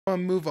I'll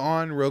move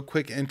on real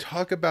quick and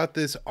talk about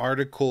this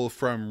article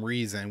from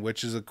Reason,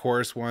 which is, of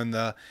course, one of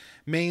the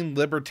main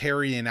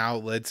libertarian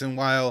outlets. And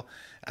while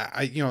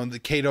the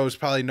Cato is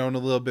probably known a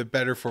little bit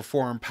better for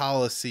foreign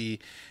policy,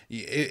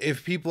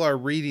 if people are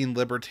reading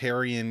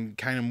libertarian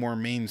kind of more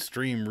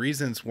mainstream,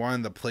 Reason's one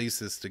of the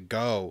places to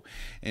go.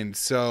 And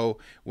so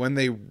when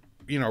they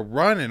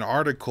run an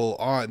article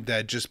on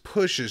that just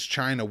pushes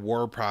China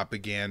war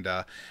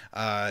propaganda.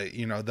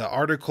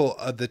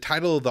 The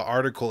title of the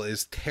article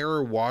is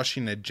 "Terror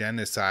Washing a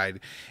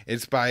Genocide."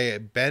 It's by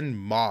Ben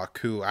Mock,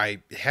 who I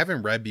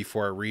haven't read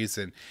before a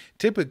Reason.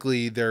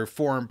 Typically, their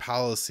foreign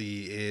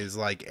policy is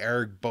like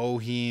Eric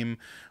Boeheim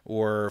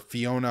or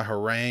Fiona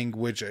Harang,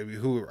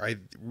 who I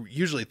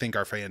usually think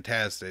are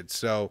fantastic.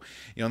 So,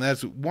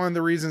 that's one of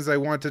the reasons I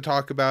want to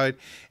talk about it.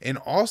 And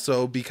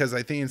also because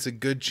I think it's a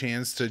good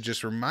chance to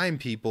just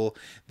remind people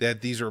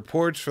that these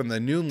reports from the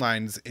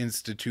Newlines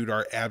Institute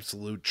are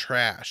absolute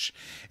trash.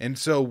 And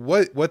so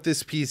what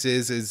this piece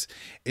is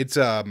it's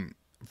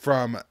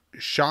from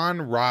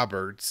Sean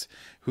Roberts,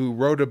 who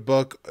wrote a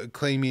book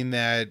claiming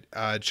that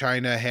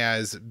China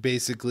has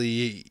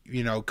basically,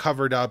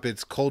 covered up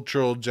its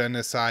cultural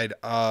genocide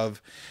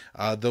of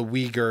the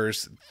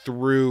Uyghurs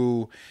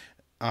through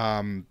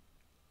saying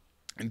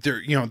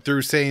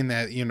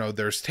that,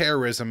 there's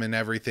terrorism and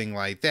everything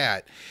like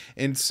that.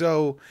 And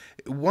so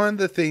one of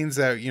the things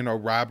that,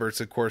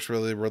 Roberts, of course,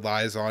 really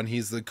relies on,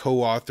 he's the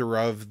co-author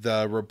of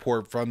the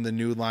report from the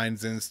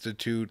Newlines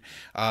Institute,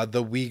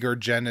 the Uyghur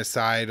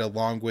genocide,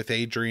 along with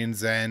Adrian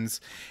Zenz.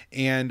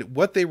 And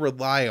what they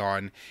rely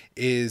on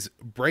is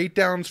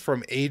breakdowns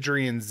from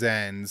Adrian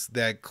Zenz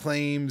that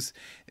claims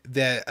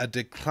that a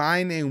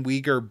decline in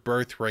Uyghur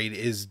birth rate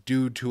is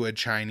due to a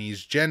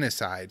Chinese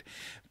genocide.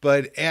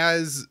 But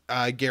as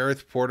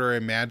Gareth Porter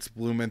and Mads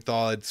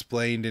Blumenthal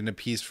explained in a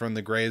piece from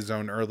the Gray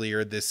Zone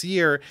earlier this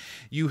year,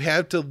 you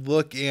have to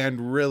look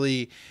and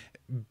really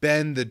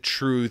bend the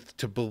truth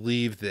to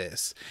believe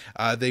this.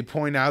 They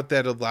point out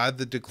that a lot of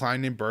the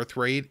decline in birth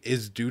rate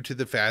is due to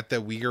the fact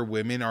that Uyghur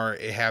women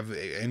have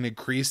an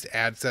increased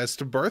access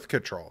to birth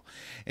control.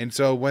 And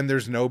so when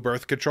there's no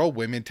birth control,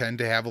 women tend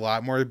to have a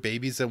lot more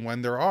babies than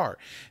when there are.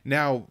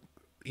 Now,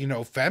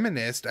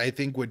 feminists, I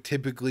think, would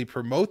typically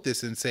promote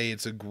this and say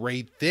it's a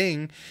great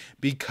thing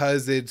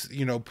because it's,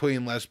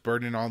 putting less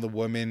burden on the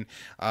woman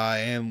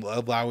and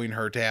allowing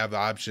her to have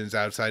options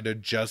outside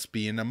of just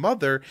being a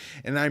mother.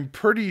 And I'm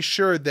pretty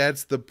sure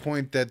that's the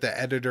point that the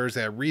editors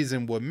at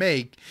Reason would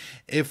make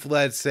if,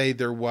 let's say,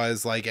 there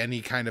was like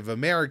any kind of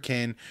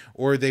American,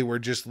 or they were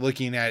just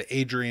looking at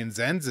Adrian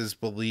Zenz's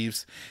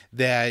beliefs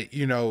that,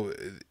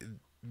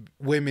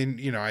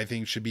 women, I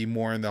think should be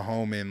more in the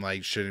home and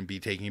like shouldn't be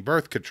taking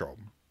birth control.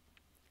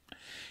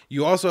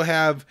 You also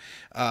have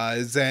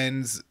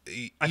Zenz.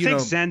 I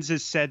think Zenz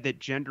has said that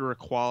gender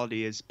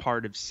equality is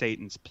part of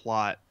Satan's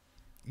plot.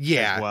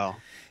 Yeah. As well.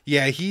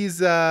 Yeah, he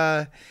is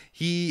along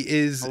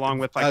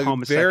with like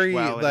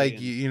homosexuality,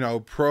 very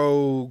like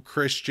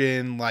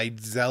pro-Christian,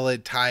 like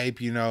zealot type.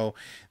 He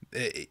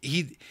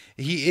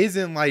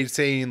isn't like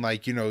saying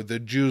like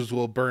the Jews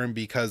will burn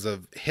because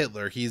of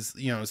Hitler. He's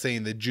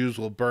saying the Jews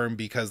will burn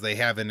because they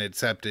haven't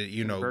accepted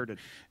converted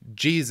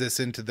Jesus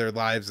into their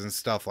lives and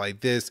stuff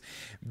like this.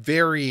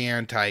 Very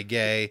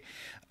anti-gay.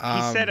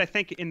 He said, I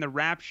think in the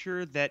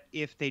rapture, that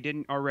if they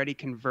didn't already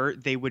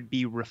convert, they would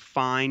be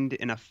refined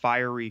in a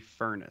fiery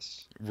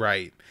furnace.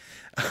 Right.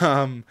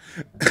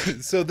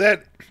 So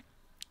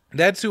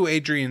that's who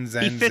Adrian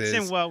Zenz is. He fits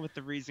in well with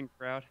the Reason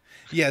crowd.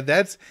 Yeah,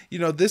 that's,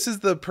 this is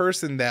the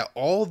person that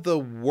all the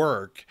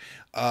work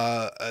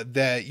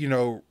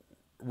that,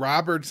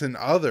 Roberts and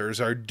others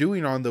are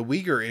doing on the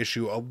Uyghur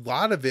issue, a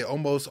lot of it,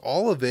 almost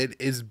all of it,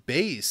 is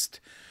based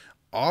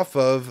off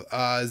of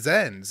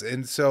Zenz.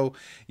 And so,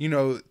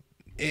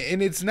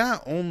 and it's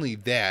not only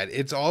that,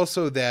 it's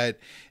also that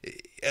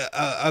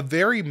a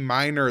very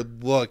minor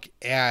look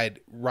at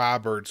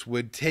Roberts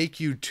would take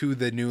you to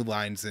the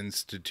Newlines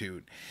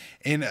Institute.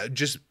 And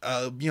just,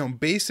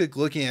 basic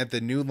looking at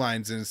the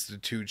Newlines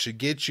Institute should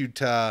get you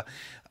to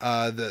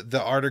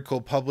the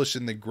article published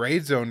in the Gray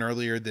Zone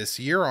earlier this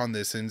year on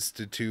this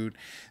institute.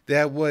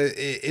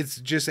 It's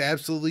just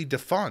absolutely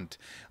defunct.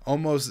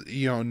 Almost,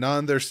 none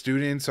of their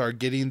students are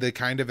getting the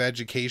kind of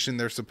education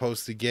they're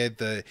supposed to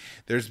get.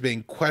 There's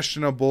been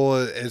questionable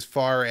as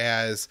far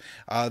as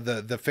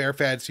the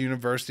Fairfax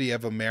University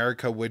of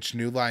America, which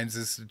Newlines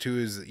Institute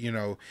is,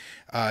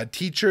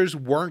 teachers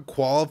weren't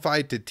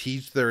qualified to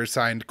teach their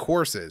assigned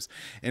courses.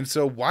 And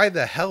so why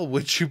the hell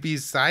would you be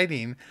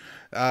citing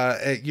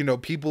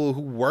people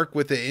who work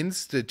with the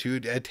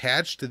institute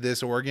attached to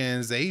this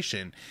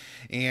organization?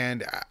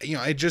 And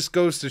it just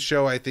goes to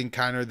show, I think,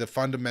 kind of the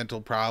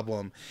fundamental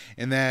problem,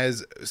 and that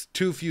is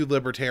too few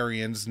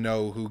libertarians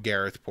know who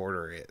Gareth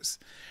Porter is,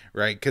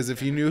 right? Because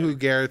if you knew who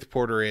Gareth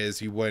Porter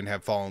is, you wouldn't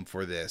have fallen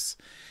for this.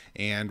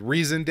 And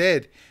Reason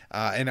did,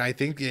 and I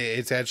think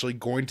it's actually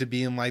going to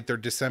be in like their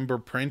December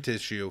print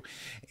issue.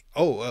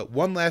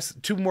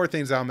 two more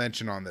things I'll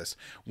mention on this.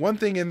 One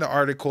thing in the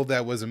article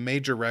that was a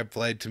major red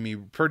flag to me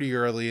pretty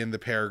early in the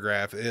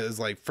paragraph is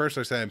like first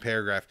or second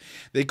paragraph.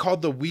 They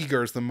called the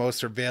Uyghurs the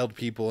most surveilled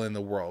people in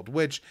the world,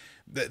 which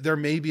there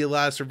may be a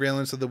lot of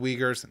surveillance of the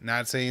Uyghurs.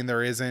 Not saying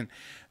there isn't.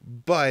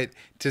 But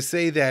to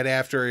say that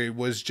after it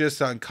was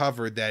just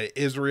uncovered that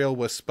Israel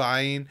was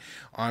spying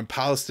on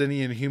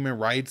Palestinian human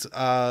rights,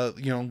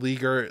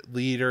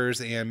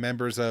 leaders and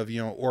members of,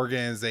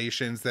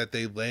 organizations that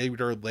they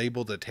later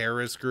labeled a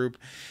terrorist group.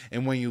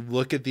 And when you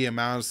look at the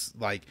amounts,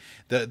 like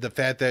the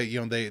fact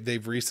that,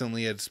 they've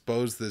recently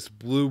exposed this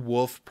Blue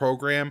Wolf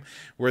program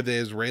where the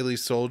Israeli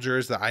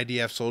soldiers, the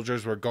IDF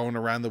soldiers, were going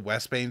around the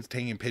West Bank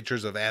taking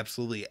pictures of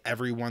absolutely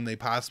everyone they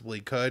possibly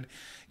could.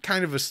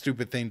 Kind of a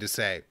stupid thing to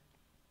say.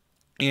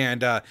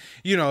 And,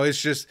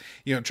 it's just,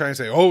 trying to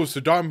say, oh,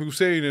 Saddam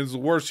Hussein is the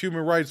worst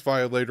human rights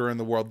violator in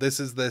the world. This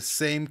is the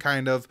same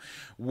kind of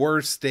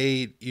worst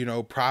state,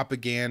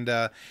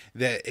 propaganda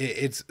that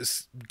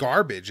it's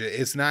garbage.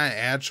 It's not an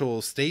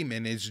actual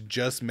statement. It's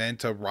just meant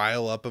to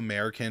rile up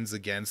Americans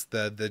against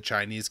the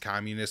Chinese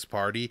Communist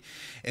Party.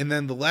 And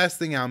then the last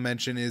thing I'll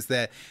mention is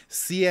that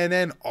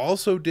CNN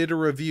also did a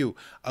review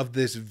of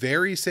this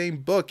very same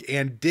book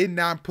and did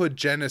not put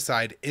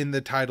genocide in the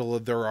title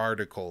of their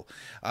article.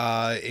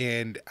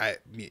 And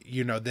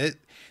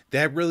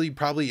that really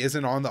probably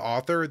isn't on the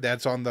author.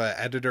 That's on the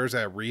editors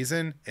at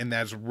Reason, and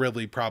that's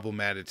really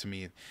problematic to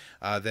me.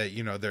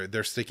 That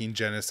they're sticking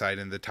genocide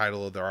in the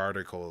title of their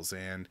articles,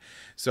 and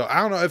so I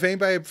don't know if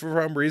anybody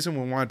from Reason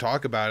would want to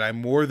talk about it.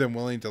 I'm more than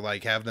willing to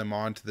have them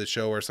on to the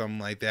show or something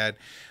like that.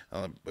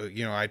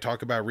 I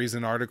talk about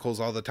Reason articles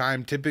all the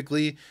time.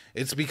 Typically,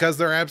 it's because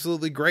they're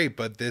absolutely great,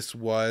 but this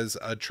was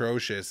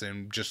atrocious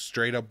and just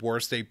straight up war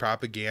state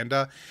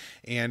propaganda.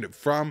 And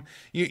from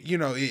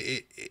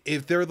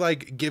if they're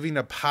giving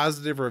a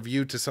positive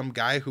review to some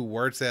guy who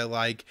works at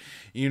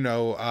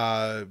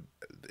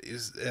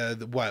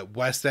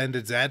West End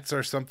Execs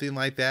or something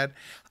like that,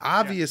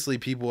 obviously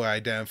people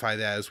identify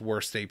that as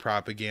war state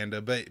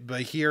propaganda,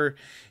 but here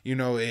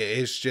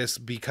it's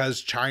just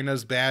because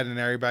China's bad and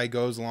everybody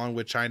goes along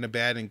with China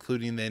bad,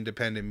 including the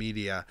independent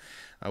media.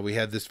 We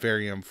had this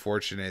very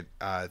unfortunate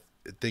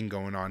thing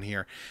going on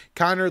here.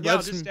 Connor,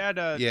 I'll just add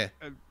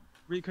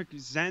really quick.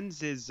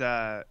 Zenz is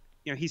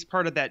he's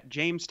part of that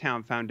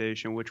Jamestown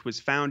Foundation, which was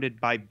founded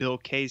by Bill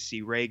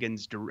Casey,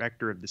 Reagan's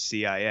director of the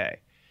CIA.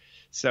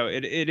 So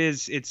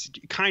it's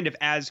kind of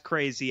as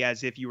crazy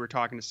as if you were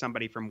talking to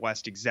somebody from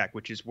West Exec,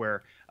 which is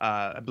where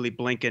I believe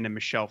Blinken and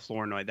Michelle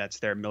Flournoy, that's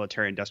their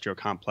military industrial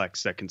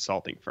complex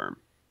consulting firm.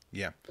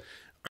 Yeah.